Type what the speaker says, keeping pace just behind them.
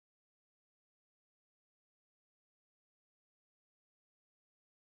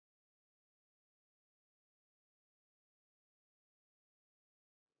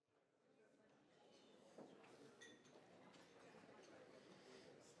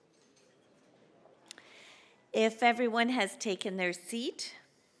If everyone has taken their seat,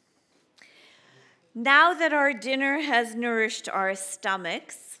 now that our dinner has nourished our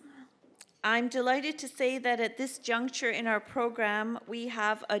stomachs, I'm delighted to say that at this juncture in our program, we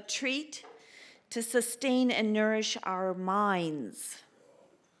have a treat to sustain and nourish our minds.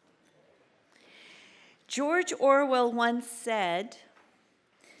 George Orwell once said,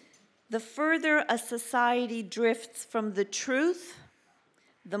 "The further a society drifts from the truth,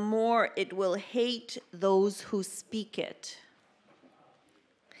 the more it will hate those who speak it."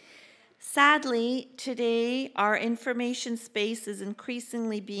 Sadly, today, our information space is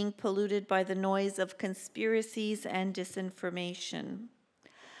increasingly being polluted by the noise of conspiracies and disinformation.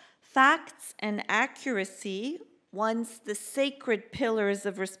 Facts and accuracy, once the sacred pillars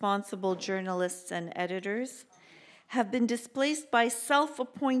of responsible journalists and editors, have been displaced by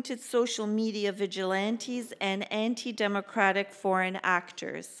self-appointed social media vigilantes and anti-democratic foreign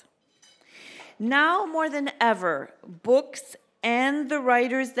actors. Now more than ever, books and the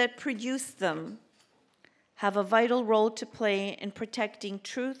writers that produce them have a vital role to play in protecting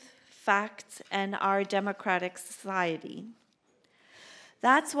truth, facts, and our democratic society.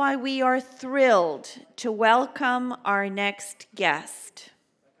 That's why we are thrilled to welcome our next guest.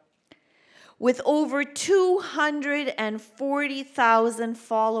 With over 240,000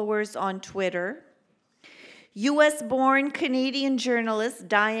 followers on Twitter, US-born Canadian journalist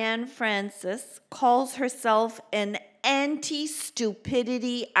Diane Francis calls herself an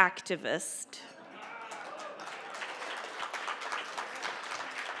anti-stupidity activist.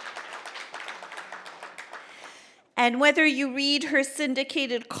 And whether you read her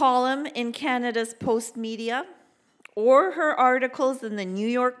syndicated column in Canada's Post Media, or her articles in the New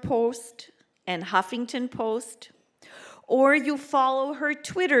York Post and Huffington Post, or you follow her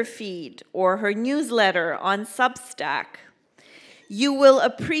Twitter feed or her newsletter on Substack, you will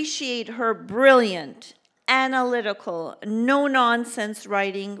appreciate her brilliant, analytical, no-nonsense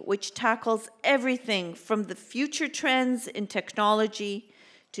writing which tackles everything from the future trends in technology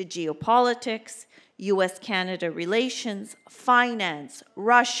to geopolitics, US-Canada relations, finance,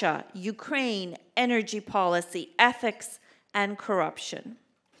 Russia, Ukraine, energy policy, ethics, and corruption.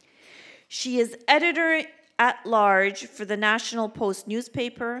 She is editor-at-large for the National Post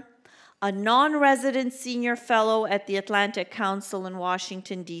newspaper, a non-resident senior fellow at the Atlantic Council in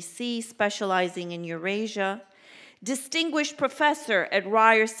Washington, D.C., specializing in Eurasia, distinguished professor at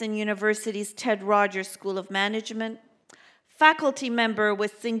Ryerson University's Ted Rogers School of Management, faculty member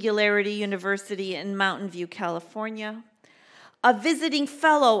with Singularity University in Mountain View, California, a visiting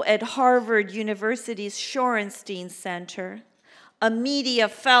fellow at Harvard University's Shorenstein Center, a media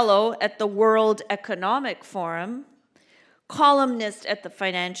fellow at the World Economic Forum, columnist at the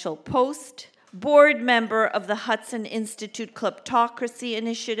Financial Post, board member of the Hudson Institute Kleptocracy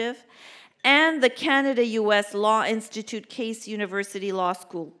Initiative, and the Canada-US Law Institute Case University Law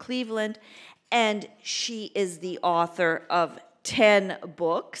School, Cleveland, and she is the author of 10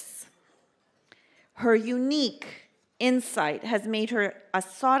 books. Her unique insight has made her a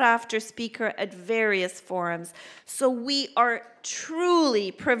sought-after speaker at various forums. So we are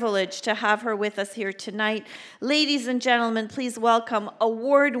truly privileged to have her with us here tonight. Ladies and gentlemen, please welcome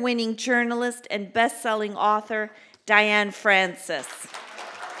award-winning journalist and best-selling author, Diane Francis.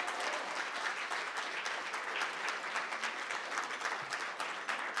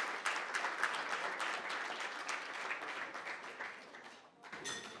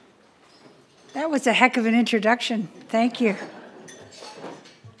 That was a heck of an introduction. Thank you.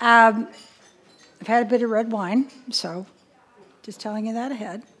 I've had a bit of red wine, so just telling you that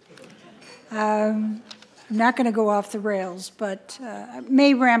ahead. I'm not going to go off the rails, but I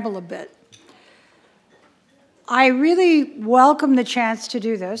may ramble a bit. I really welcome the chance to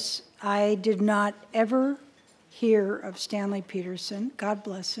do this. I did not ever hear of Stanley Peterson. God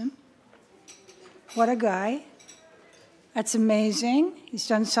bless him. What a guy. That's amazing. He's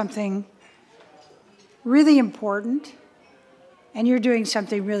done something really important, and you're doing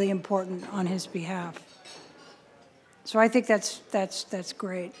something really important on his behalf. So I think that's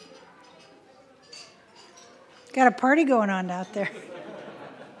great. Got a party going on out there.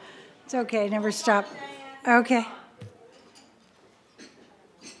 It's okay, never stop. Okay.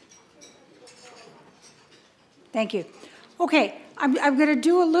 Thank you. Okay, I'm going to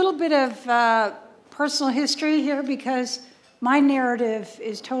do a little bit of personal history here because my narrative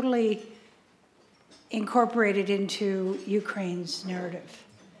is totally incorporated into Ukraine's narrative.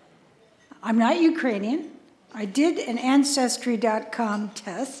 I'm not Ukrainian. I did an Ancestry.com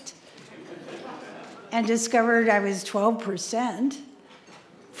test and discovered I was 12%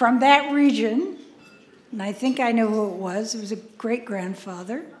 from that region, and I think I know who it was. It was a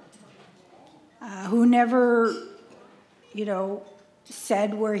great-grandfather. who never,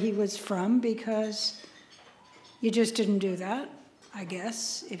 said where he was from, because you just didn't do that, I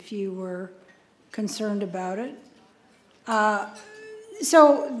guess, if you were concerned about it.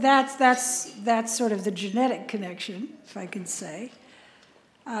 So that's sort of the genetic connection, if I can say.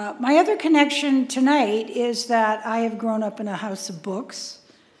 My other connection tonight is that I have grown up in a house of books,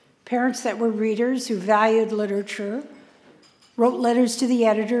 parents that were readers who valued literature, wrote letters to the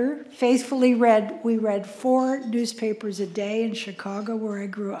editor, faithfully we read 4 newspapers a day in Chicago, where I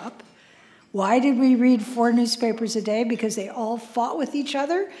grew up. Why did we read 4 newspapers a day? Because they all fought with each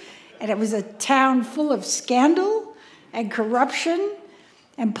other, and it was a town full of scandal and corruption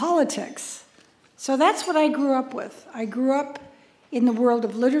and politics. So that's what I grew up with. I grew up in the world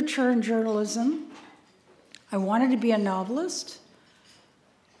of literature and journalism. I wanted to be a novelist.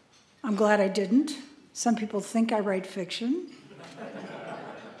 I'm glad I didn't. Some people think I write fiction,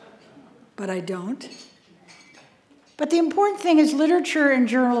 but I don't. But the important thing is literature and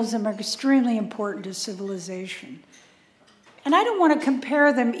journalism are extremely important to civilization. And I don't want to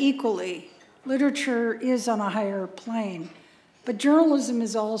compare them equally. Literature is on a higher plane, but journalism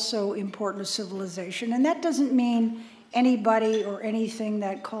is also important to civilization. And that doesn't mean anybody or anything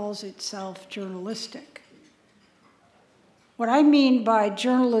that calls itself journalistic. What I mean by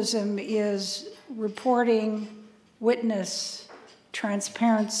journalism is reporting, witness,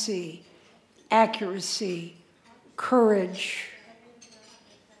 transparency, accuracy, courage.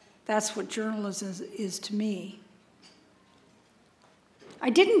 That's what journalism is to me. I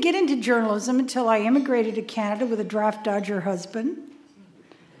didn't get into journalism until I immigrated to Canada with a draft dodger husband.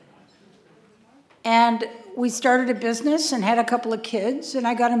 And we started a business and had a couple of kids, and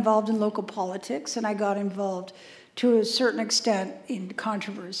I got involved in local politics, and I got involved to a certain extent in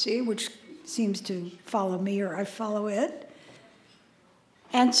controversy, which seems to follow me or I follow it.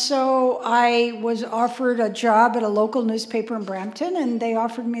 And so I was offered a job at a local newspaper in Brampton, and they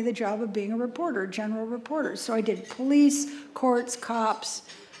offered me the job of being a reporter, general reporter. So I did police, courts, cops,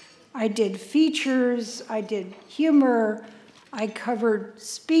 I did features, I did humor, I covered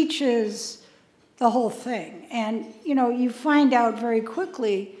speeches, the whole thing. And, you find out very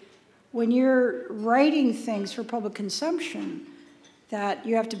quickly when you're writing things for public consumption that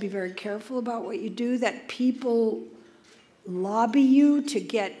you have to be very careful about what you do, that people lobby you to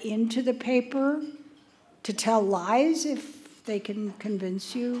get into the paper, to tell lies if they can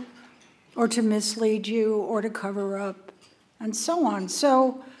convince you, or to mislead you, or to cover up, and so on.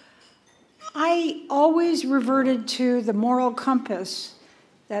 So I always reverted to the moral compass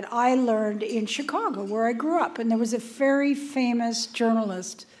that I learned in Chicago, where I grew up. And there was a very famous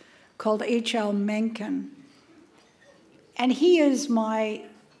journalist called H.L. Mencken. And his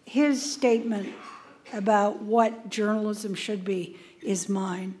statement about what journalism should be is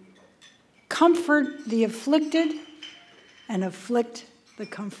mine. Comfort the afflicted and afflict the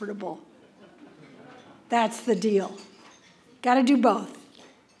comfortable. That's the deal. Got to do both.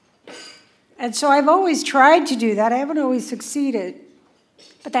 And so I've always tried to do that. I haven't always succeeded,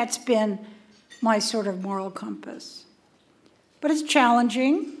 but that's been my sort of moral compass. But it's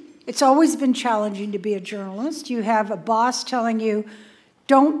challenging. It's always been challenging to be a journalist. You have a boss telling you,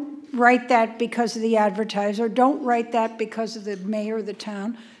 don't write that because of the advertiser, don't write that because of the mayor of the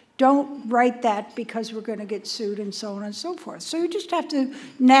town, don't write that because we're going to get sued, and so on and so forth. So you just have to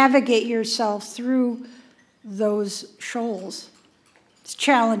navigate yourself through those shoals. It's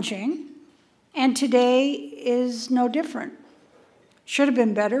challenging, and today is no different. Should have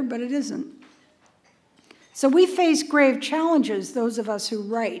been better, but it isn't. So we face grave challenges, those of us who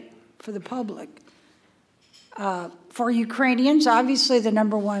write for the public. For Ukrainians, obviously the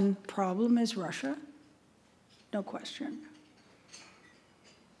number one problem is Russia, no question.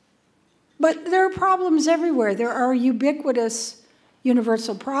 But there are problems everywhere. There are ubiquitous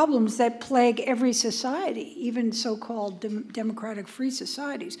universal problems that plague every society, even so-called democratic free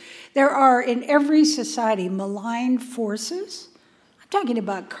societies. There are in every society malign forces. I'm talking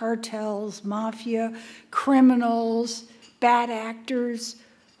about cartels, mafia, criminals, bad actors,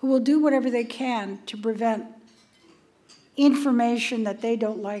 who will do whatever they can to prevent information that they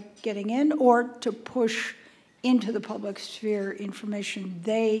don't like getting in, or to push into the public sphere information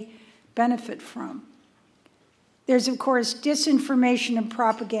they benefit from. There's, of course, disinformation and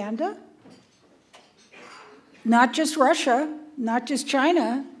propaganda. Not just Russia, not just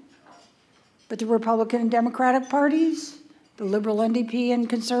China, but the Republican and Democratic parties, the Liberal NDP and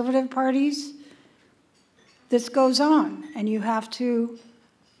Conservative parties. This goes on, and you have to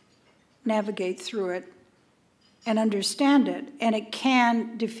navigate through it and understand it, and it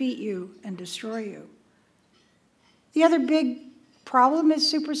can defeat you and destroy you. The other big Problem is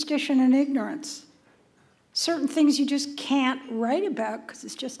superstition and ignorance. Certain things you just can't write about because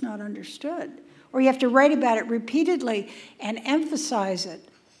it's just not understood. Or you have to write about it repeatedly and emphasize it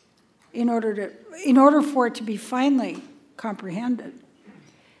in order for it to be finally comprehended.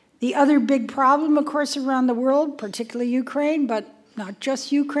 The other big problem, of course, around the world, particularly Ukraine, but not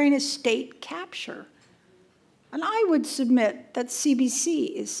just Ukraine, is state capture. And I would submit that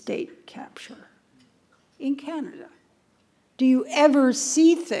CBC is state capture in Canada. Do you ever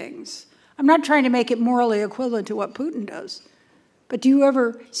see things? I'm not trying to make it morally equivalent to what Putin does, but do you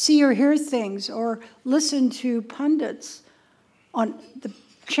ever see or hear things or listen to pundits on the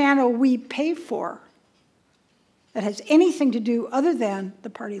channel we pay for that has anything to do other than the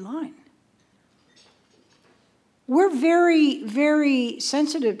party line? We're very, very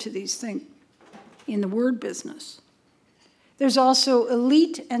sensitive to these things in the word business. There's also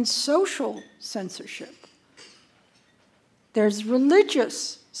elite and social censorship. There's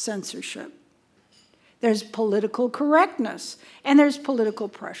religious censorship. There's political correctness, and there's political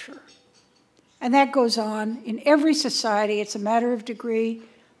pressure. And that goes on in every society. It's a matter of degree,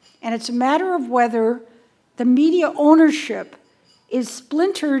 and it's a matter of whether the media ownership is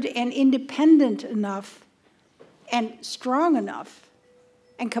splintered and independent enough and strong enough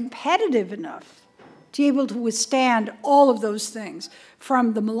and competitive enough to be able to withstand all of those things,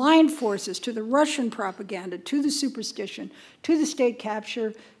 from the malign forces to the Russian propaganda, to the superstition, to the state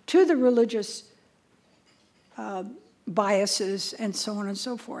capture, to the religious biases, and so on and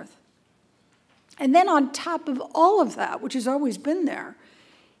so forth. And then on top of all of that, which has always been there,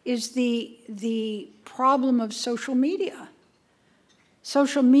 is the problem of social media.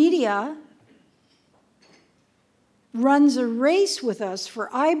 Social media runs a race with us for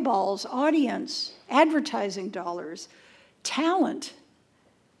eyeballs, audience, advertising dollars, talent,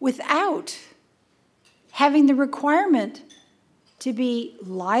 without having the requirement to be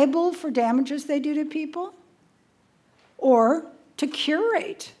liable for damages they do to people, or to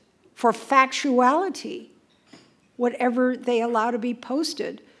curate for factuality whatever they allow to be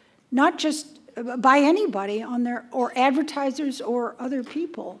posted, not just by anybody on their, or advertisers or other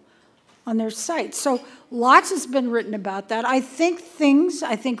people on their sites. So lots has been written about that. I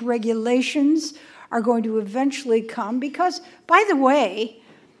think regulations are going to eventually come because, by the way,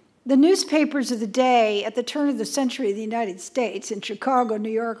 the newspapers of the day at the turn of the century of the United States, in Chicago, New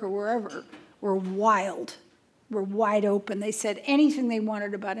York, or wherever, were wild, were wide open. They said anything they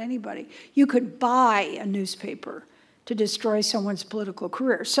wanted about anybody. You could buy a newspaper to destroy someone's political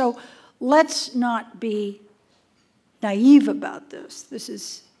career. So let's not be naive about this. This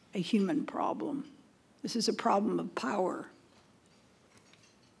is a human problem. This is a problem of power.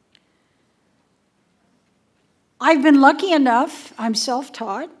 I've been lucky enough, I'm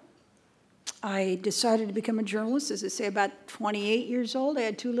self-taught. I decided to become a journalist, as I say, about 28 years old. I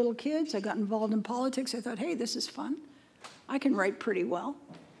had 2 little kids. I got involved in politics. I thought, hey, this is fun. I can write pretty well.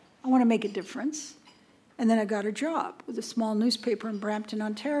 I want to make a difference. And then I got a job with a small newspaper in Brampton,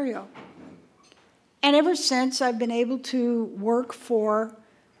 Ontario. And ever since, I've been able to work for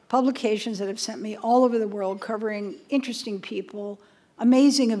publications that have sent me all over the world, covering interesting people,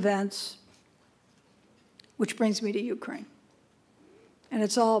 amazing events, which brings me to Ukraine. And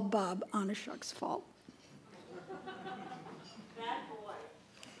it's all Bob Onishuk's fault. Bad boy.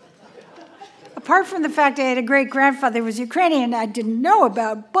 Apart from the fact I had a great-grandfather who was Ukrainian I didn't know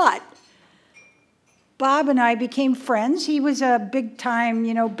about, but Bob and I became friends. He was a big-time,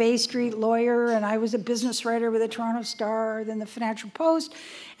 Bay Street lawyer, and I was a business writer with the Toronto Star, then the Financial Post.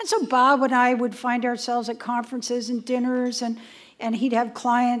 And so Bob and I would find ourselves at conferences and dinners, and he'd have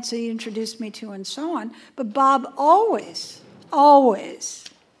clients that he introduced me to and so on. But Bob always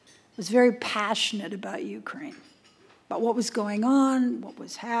was very passionate about Ukraine, about what was going on, what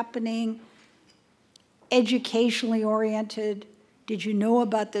was happening, educationally oriented. Did you know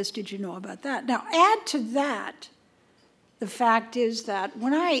about this? Did you know about that? Now, add to that, the fact is that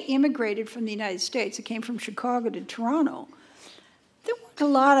when I immigrated from the United States, I came from Chicago to Toronto, there weren't a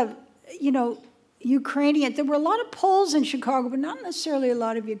lot of, Ukrainian, there were a lot of Poles in Chicago, but not necessarily a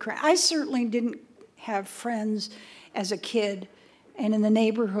lot of Ukraine. I certainly didn't have friends as a kid and in the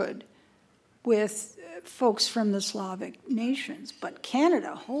neighborhood with folks from the Slavic nations. But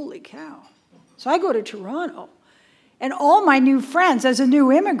Canada, holy cow. So I go to Toronto, and all my new friends, as a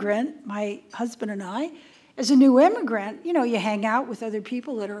new immigrant, my husband and I, as a new immigrant, you hang out with other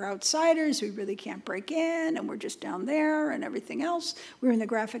people that are outsiders, we really can't break in, and we're just down there and everything else. We're in the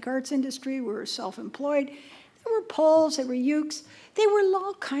graphic arts industry, we were self-employed. There were Poles, there were Ukes, they were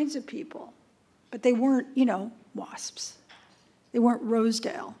all kinds of people. But they weren't, WASPs. They weren't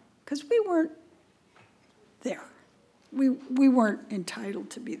Rosedale, because we weren't there. we weren't entitled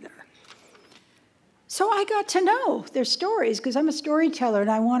to be there. So I got to know their stories because I'm a storyteller and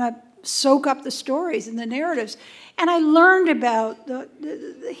I want to soak up the stories and the narratives. And I learned about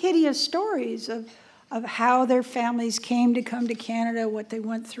the hideous stories of how their families came to Canada, what they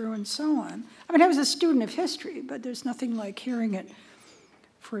went through, and so on. I mean, I was a student of history, but there's nothing like hearing it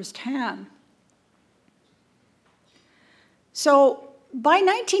firsthand. So by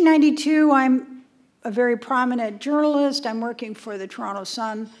 1992, I'm a very prominent journalist. I'm working for the Toronto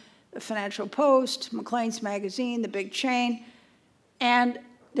Sun, the Financial Post, Maclean's Magazine, the big chain, and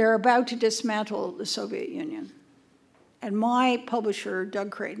they're about to dismantle the Soviet Union. And my publisher,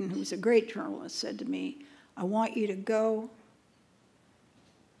 Doug Creighton, who's a great journalist, said to me, I want you to go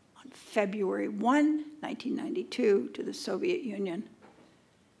on February 1, 1992, to the Soviet Union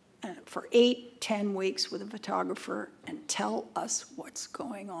for 8-10 weeks with a photographer and tell us what's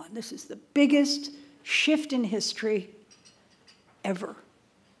going on. This is the biggest shift in history ever.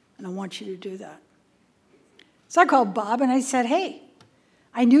 And I want you to do that. So I called Bob and I said, hey,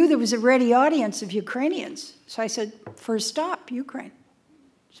 I knew there was a ready audience of Ukrainians. So I said, first stop, Ukraine.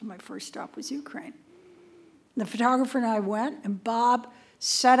 So my first stop was Ukraine. And the photographer and I went, and Bob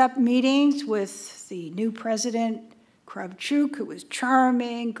set up meetings with the new president, Kravchuk, who was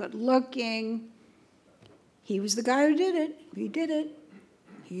charming, good looking. He was the guy who did it. He did it.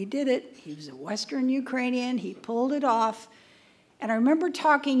 He did it. He was a Western Ukrainian. He pulled it off. And I remember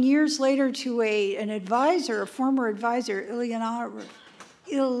talking years later to an advisor, a former advisor, Ilyanarov,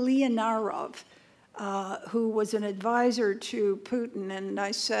 who was an advisor to Putin. And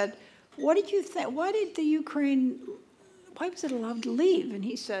I said, what did you think? Why was it allowed to leave? And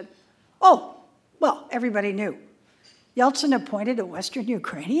he said, oh, well, everybody knew. Yeltsin appointed a Western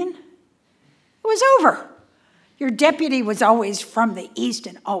Ukrainian. It was over. Your deputy was always from the East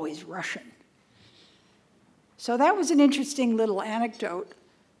and always Russian. So that was an interesting little anecdote.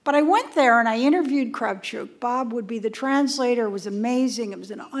 But I went there and I interviewed Kravchuk. Bob would be the translator. It was amazing. It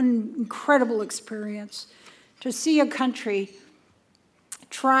was an incredible experience to see a country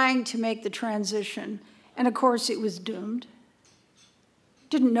trying to make the transition. And of course, it was doomed.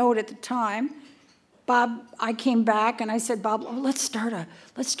 Didn't know it at the time. Bob, I came back and I said, Bob, let's start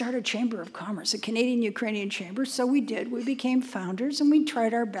a chamber of commerce, a Canadian-Ukrainian chamber. So we did. We became founders and we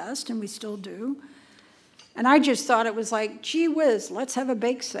tried our best, and we still do. And I just thought it was like, gee whiz, let's have a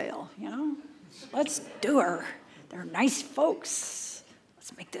bake sale, you know? Let's do her. They're nice folks.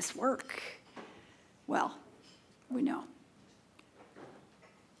 Let's make this work. Well, we know.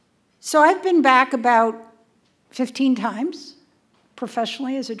 So I've been back about 15 times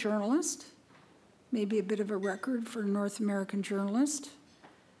professionally as a journalist. Maybe a bit of a record for a North American journalist.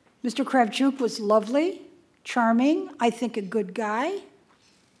 Mr. Kravchuk was lovely, charming, I think a good guy.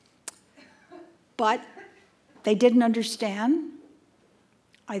 But they didn't understand,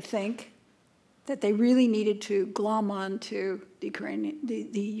 I think, that they really needed to glom on to the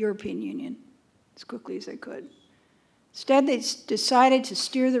European Union as quickly as they could. Instead, they decided to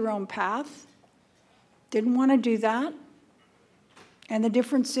steer their own path, didn't want to do that. And the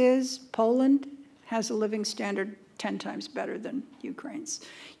difference is Poland has a living standard 10 times better than Ukraine's.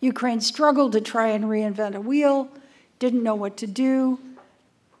 Ukraine struggled to try and reinvent a wheel, didn't know what to do.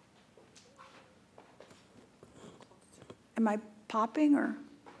 Am I popping or?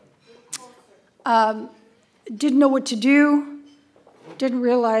 Didn't know what to do, didn't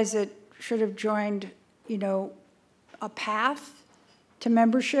realize it should have joined, you know, a path to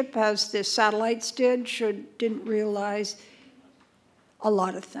membership as the satellites did, didn't realize a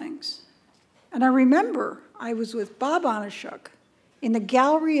lot of things. And I remember I was with Bob Onishuk in the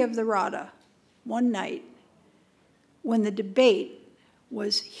gallery of the Rada one night when the debate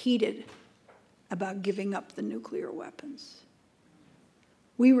was heated about giving up the nuclear weapons.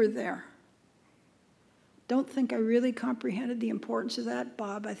 We were there. Don't think I really comprehended the importance of that.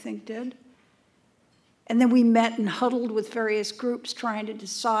 Bob, I think, did. And then we met and huddled with various groups trying to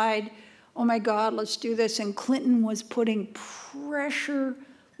decide, oh my God, let's do this. And Clinton was putting pressure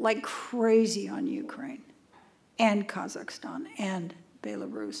like crazy on Ukraine and Kazakhstan and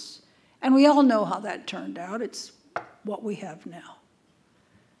Belarus. And we all know how that turned out. It's what we have now.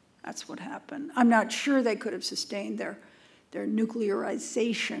 That's what happened. I'm not sure they could have sustained their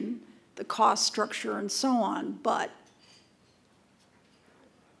nuclearization, the cost structure and so on, but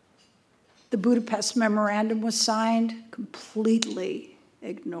the Budapest Memorandum was signed, completely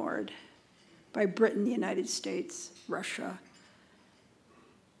ignored by Britain, the United States, Russia,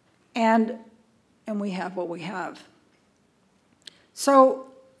 and we have what we have. So,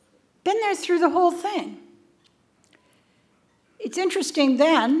 been there through the whole thing. It's interesting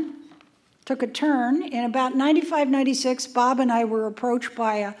then, took a turn. In about 95, 96, Bob and I were approached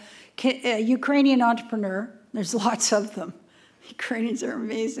by a Ukrainian entrepreneur. There's lots of them. Ukrainians are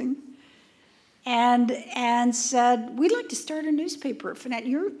amazing. And said, we'd like to start a newspaper.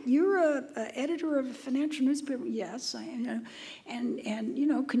 You're an editor of a financial newspaper? Yes, I am. And you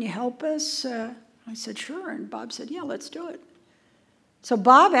know, can you help us? I said, sure. And Bob said, yeah, let's do it. So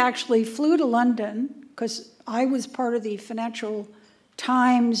Bob actually flew to London, because I was part of the Financial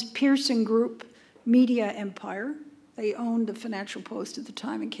Times Pearson Group media empire. They owned the Financial Post at the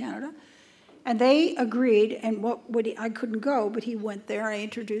time in Canada. And they agreed, and I couldn't go, but he went there, I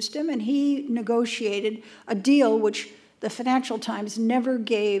introduced him, and he negotiated a deal which the Financial Times never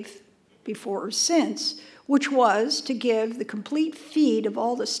gave before or since, which was to give the complete feed of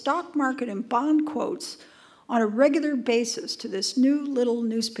all the stock market and bond quotes on a regular basis to this new little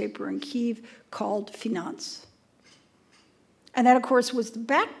newspaper in Kyiv called Finance. And that, of course, was the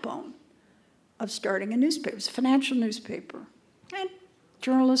backbone of starting a newspaper. It was a financial newspaper. And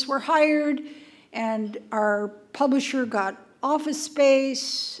journalists were hired, and our publisher got office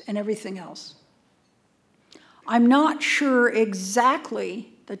space and everything else. I'm not sure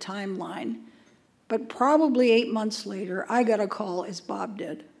exactly the timeline, but probably 8 months later, I got a call, as Bob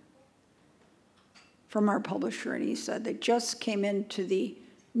did, from our publisher, and he said they just came into the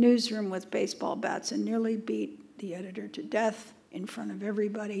newsroom with baseball bats and nearly beat the editor to death in front of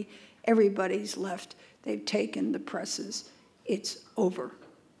everybody. Everybody's left. They've taken the presses. It's over.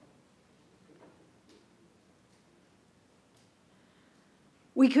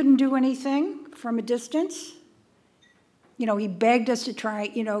 We couldn't do anything from a distance. You know, he begged us to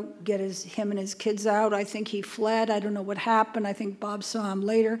try, you know, get him and his kids out. I think he fled. I don't know what happened. I think Bob saw him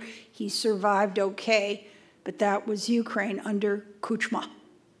later. He survived okay, but that was Ukraine under Kuchma.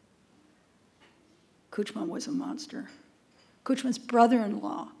 Kuchma was a monster. Kuchma's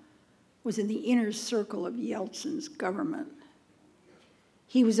brother-in-law was in the inner circle of Yeltsin's government.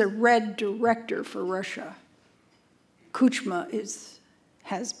 He was a red director for Russia. Kuchma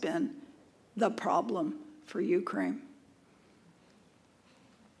has been the problem for Ukraine.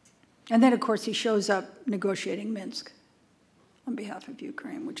 And then, of course, he shows up negotiating Minsk on behalf of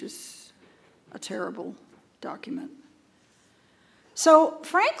Ukraine, which is a terrible document. So,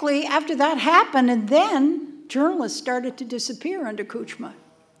 frankly, after that happened, and then journalists started to disappear under Kuchma.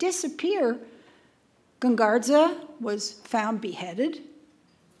 Disappear. Gungardza was found beheaded,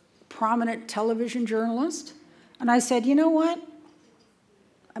 prominent television journalist. And I said, you know what?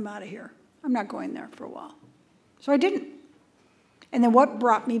 I'm out of here. I'm not going there for a while. So I didn't. And then what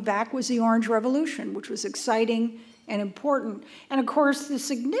brought me back was the Orange Revolution, which was exciting and important. And of course, the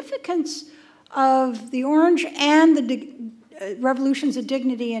significance of the Orange and the revolutions of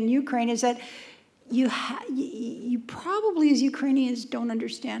dignity in Ukraine is that you probably, as Ukrainians, don't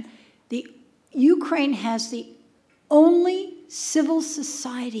understand. Ukraine has the only civil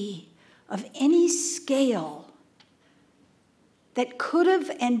society of any scale that could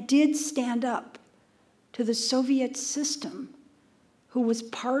have and did stand up to the Soviet system, who was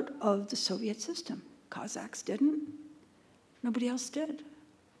part of the Soviet system. Kazakhs didn't. Nobody else did.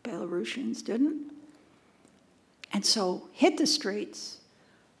 Belarusians didn't. And so hit the streets,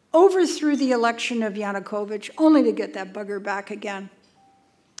 overthrew the election of Yanukovych, only to get that bugger back again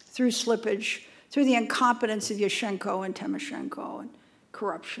through slippage, through the incompetence of Yushchenko and Tymoshenko and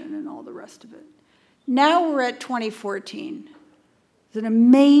corruption and all the rest of it. Now we're at 2014. It's an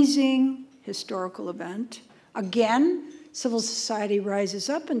amazing historical event. Again, civil society rises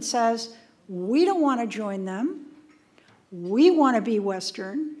up and says, we don't want to join them. We want to be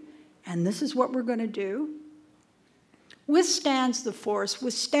Western, and this is what we're going to do. Withstands the force,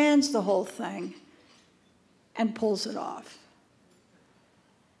 withstands the whole thing, and pulls it off.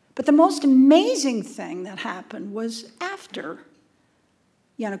 But the most amazing thing that happened was after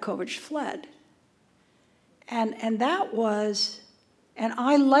Yanukovych fled. And that was, and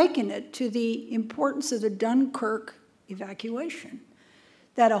I liken it to the importance of the Dunkirk evacuation,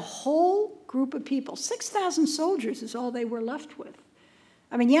 that a whole group of people, 6,000 soldiers is all they were left with.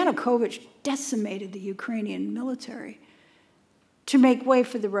 I mean, Yanukovych decimated the Ukrainian military to make way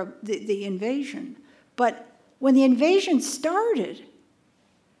for the invasion. But when the invasion started,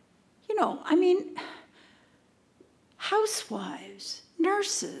 you know, I mean, housewives,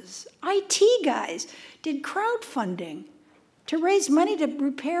 nurses, IT guys did crowdfunding to raise money to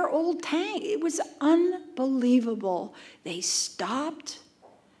repair old tanks. It was unbelievable. They stopped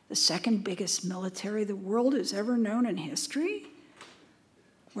the second biggest military the world has ever known in history,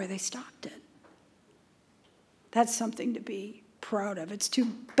 where they stopped it. That's something to be proud of. It's too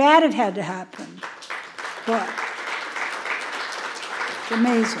bad it had to happen, but it's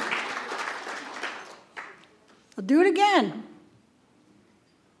amazing. I'll do it again.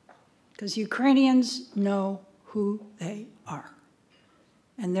 Because Ukrainians know who they are.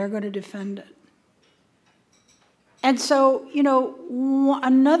 And they're going to defend it. And so, you know,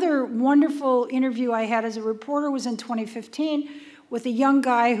 another wonderful interview I had as a reporter was in 2015 with a young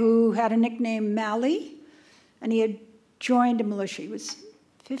guy who had a nickname Mally, and he had joined a militia. He was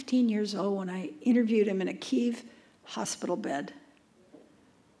 15 years old when I interviewed him in a Kyiv hospital bed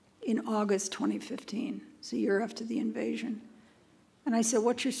in August 2015. It's a year after the invasion. And I said,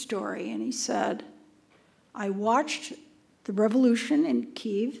 "What's your story?" And he said, "I watched the revolution in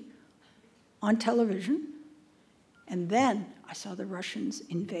Kyiv on television, and then I saw the Russians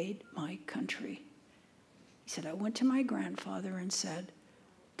invade my country." He said, "I went to my grandfather and said,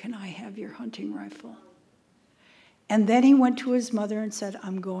 'Can I have your hunting rifle?' And then he went to his mother and said,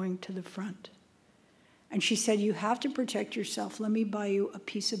 'I'm going to the front.' And she said, 'You have to protect yourself. Let me buy you a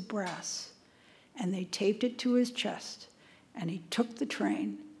piece of brass.' And they taped it to his chest, and he took the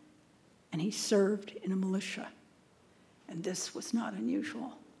train, and he served in a militia. And this was not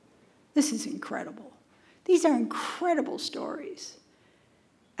unusual. This is incredible. These are incredible stories.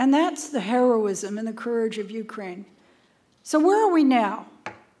 And that's the heroism and the courage of Ukraine. So where are we now?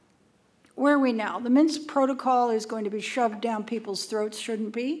 Where are we now? The Minsk Protocol is going to be shoved down people's throats,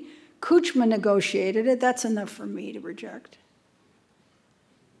 shouldn't be. Kuchma negotiated it. That's enough for me to reject.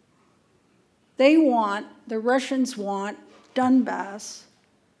 The Russians want Donbass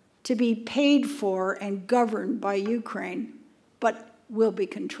to be paid for and governed by Ukraine, but will be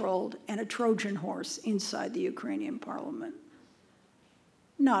controlled, and a Trojan horse inside the Ukrainian parliament.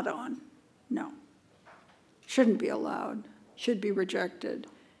 Not on, no. Shouldn't be allowed, should be rejected.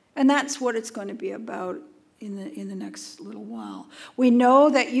 And that's what it's going to be about in the next little while. We know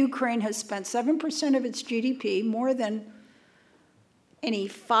that Ukraine has spent 7% of its GDP, more than any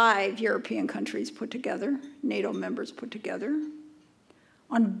 5 European countries put together, NATO members put together,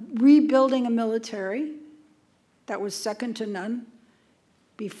 on rebuilding a military that was second to none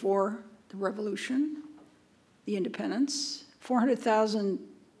before the revolution, the independence, 400,000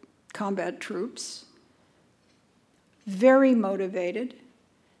 combat troops, very motivated.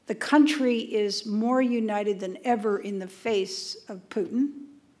 The country is more united than ever in the face of Putin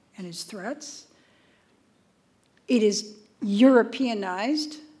and his threats. It is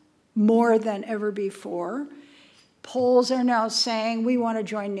Europeanized more than ever before. Polls are now saying we want to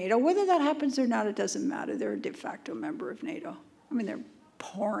join NATO. Whether that happens or not, it doesn't matter. They're a de facto member of NATO. I mean, they're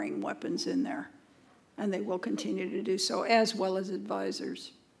pouring weapons in there, and they will continue to do so, as well as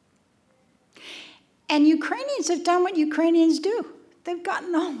advisors. And Ukrainians have done what Ukrainians do. They've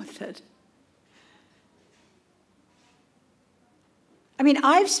gotten on with it. I mean,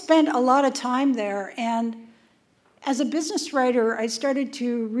 I've spent a lot of time there, and as a business writer, I started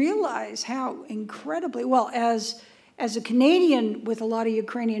to realize how incredibly, well, as a Canadian with a lot of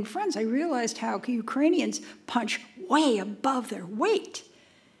Ukrainian friends, I realized how Ukrainians punch way above their weight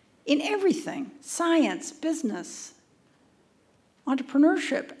in everything: science, business,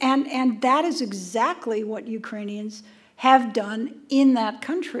 entrepreneurship. And that is exactly what Ukrainians have done in that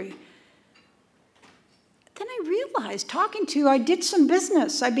country. Then I realized, I did some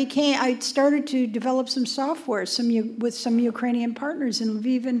business. I started to develop some software with some Ukrainian partners in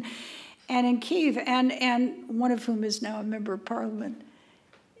Lviv and in Kyiv, and one of whom is now a member of parliament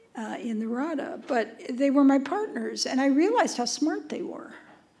in the Rada. But they were my partners, and I realized how smart they were.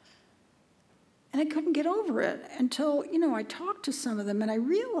 And I couldn't get over it until, I talked to some of them, and I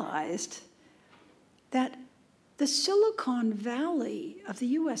realized that the Silicon Valley of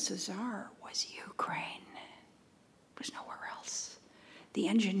the USSR was Ukraine. It was nowhere else. The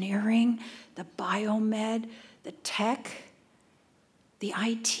engineering, the biomed, the tech, the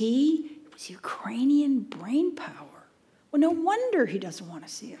IT, it was Ukrainian brain power. Well, no wonder he doesn't want to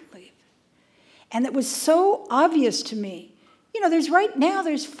see it leave. And it was so obvious to me.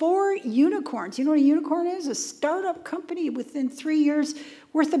 There's 4 unicorns. You know what a unicorn is? A startup company within 3 years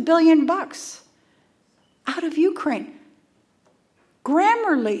worth $1 billion out of Ukraine.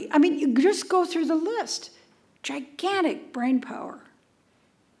 Grammarly, you just go through the list. Gigantic brain power.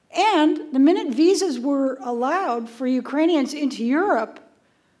 And the minute visas were allowed for Ukrainians into Europe,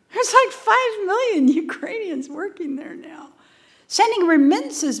 there's like 5 million Ukrainians working there now, sending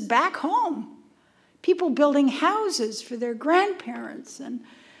remittances back home. People building houses for their grandparents and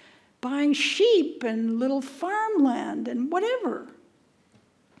buying sheep and little farmland and whatever.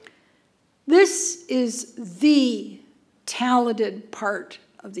 This is the talented part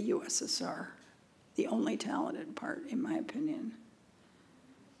of the USSR, the only talented part, in my opinion.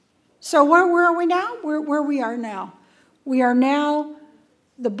 So where are we now? Where we are now. We are now,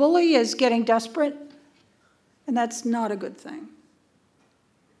 the bully is getting desperate, and that's not a good thing.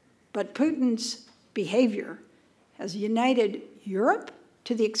 But Putin's behavior has united Europe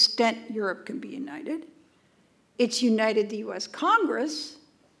to the extent Europe can be united. It's united the US Congress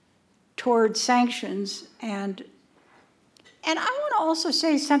towards sanctions. And I want to also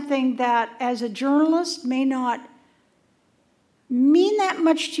say something that, as a journalist, may not mean that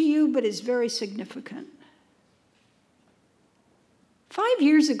much to you, but is very significant. 5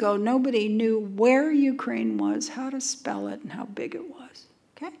 years ago, nobody knew where Ukraine was, how to spell it, and how big it was.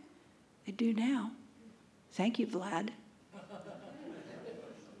 Okay? They do now. Thank you, Vlad.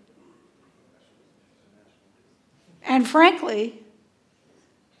 And frankly,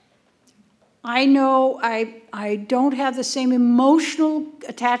 I know I don't have the same emotional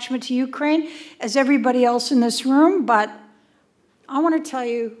attachment to Ukraine as everybody else in this room, but I want to tell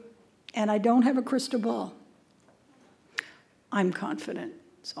you, and I don't have a crystal ball, I'm confident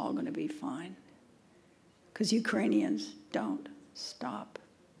it's all going to be fine, because Ukrainians don't stop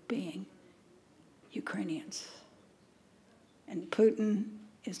being Ukrainians. And Putin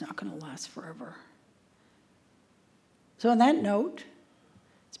is not going to last forever. So on that note,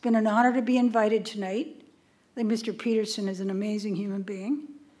 it's been an honor to be invited tonight. I think Mr. Peterson is an amazing human being.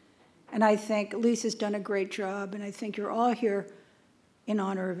 And I think Lisa's done a great job, and I think you're all here in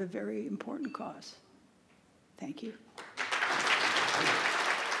honor of a very important cause. Thank you.